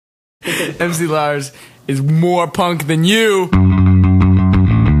MC Lars is more punk than you.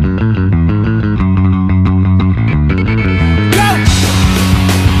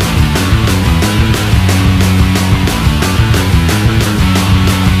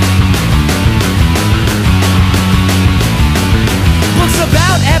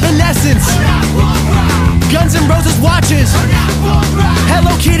 Guns N' Roses watches,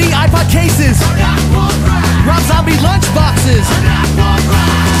 Hello Kitty iPod cases, Rob Zombie lunch boxes,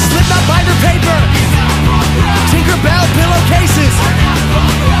 Slipknot binder paper, Tinkerbell pillowcases,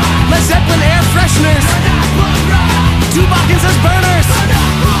 Led Zeppelin air fresheners, Tubakins as burners.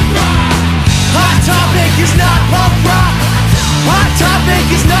 Hot Topic is not punk rock. Hot Topic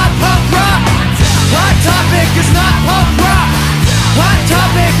is not punk rock. Hot Topic is not punk rock. Hot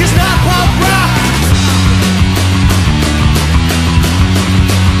Topic is not punk rock.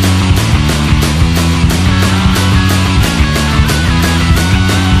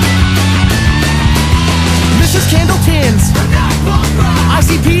 Mrs. Candle tins,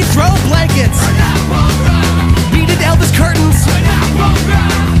 ICP throw blankets, beaded Elvis curtains,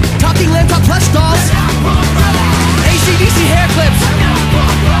 talking lamb top plush dolls, AC/DC hair clips,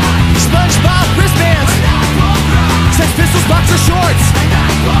 SpongeBob wristbands, Sex Pistols boxer shorts,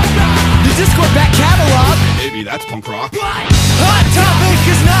 the Discord back catalog. Maybe that's punk rock. Hot Topic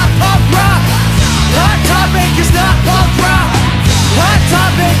is not punk rock. Hot Topic is not punk rock. Hot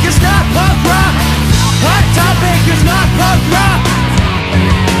Topic is not punk rock. Hot Topic is not punk rock.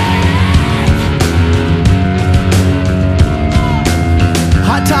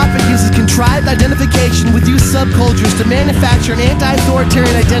 Hot Topic uses contrived identification with youth subcultures to manufacture an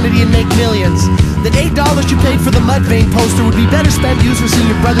anti-authoritarian identity and make millions. That $8 you paid for the Mudvayne poster would be better spent used for seeing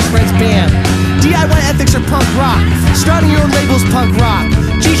your brother's friend's band. DIY ethics are punk rock. Starting your own label's punk rock.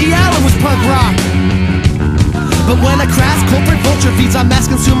 GG Allin was punk rock. But when a crass corporate vulture feeds on mass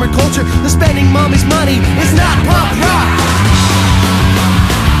consumer culture, the spending mommy's money is not punk rock.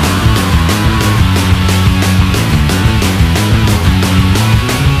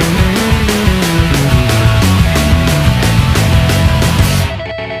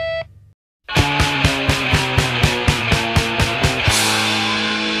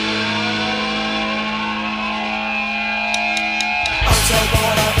 I'm so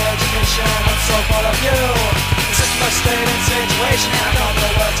bored of education, I'm so bored of you. It's such a frustrating situation and I don't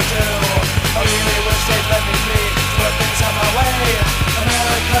know what to do. I really wish they'd let me be, put things on my way.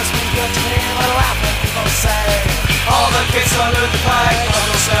 America's been good to me, but I laugh when people say all the kids salute the flag,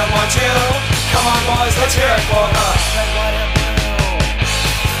 Uncle Sam wants you. Come on boys, let's hear it for the red, white and blue.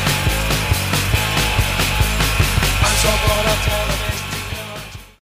 I'm so bored of television.